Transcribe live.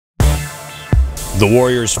The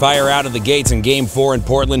Warriors fire out of the gates in Game 4 in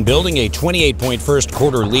Portland, building a 28-point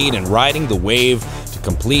first-quarter lead and riding the wave to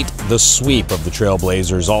complete the sweep of the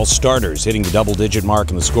Trailblazers. All starters hitting the double-digit mark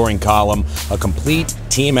in the scoring column. A complete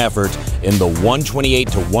team effort in the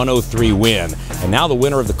 128-103 win. And now the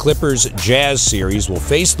winner of the Clippers-Jazz series will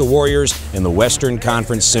face the Warriors in the Western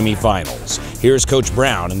Conference semifinals. Here's Coach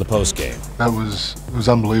Brown in the postgame. It was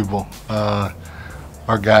unbelievable.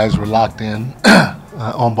 Our guys were locked in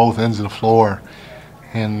on both ends of the floor.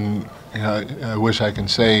 And I wish I can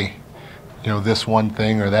say, this one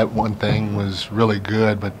thing or that one thing was really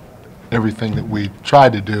good, but everything that we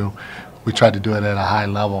tried to do it at a high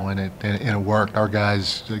level, and it worked. Our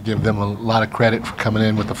guys, give them a lot of credit for coming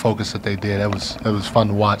in with the focus that they did. It was fun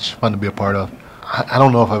to watch, fun to be a part of. I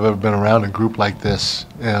don't know if I've ever been around a group like this.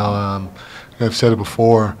 I've said it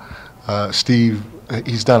before. Steve,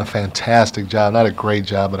 he's done a fantastic job, not a great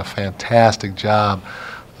job, but a fantastic job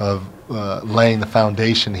of laying the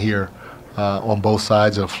foundation here on both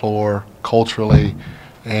sides of the floor culturally,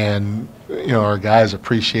 and our guys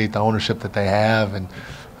appreciate the ownership that they have, and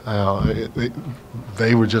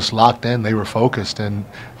they were just locked in, they were focused, and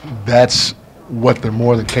that's what they're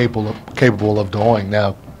more than capable of doing.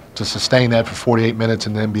 Now, to sustain that for 48 minutes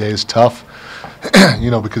in the NBA is tough,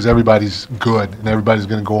 because everybody's good and everybody's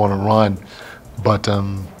going to go on a run, but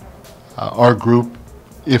our group,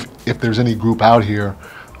 if there's any group out here,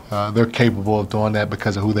 they're capable of doing that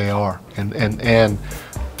because of who they are and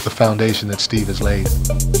the foundation that Steve has laid.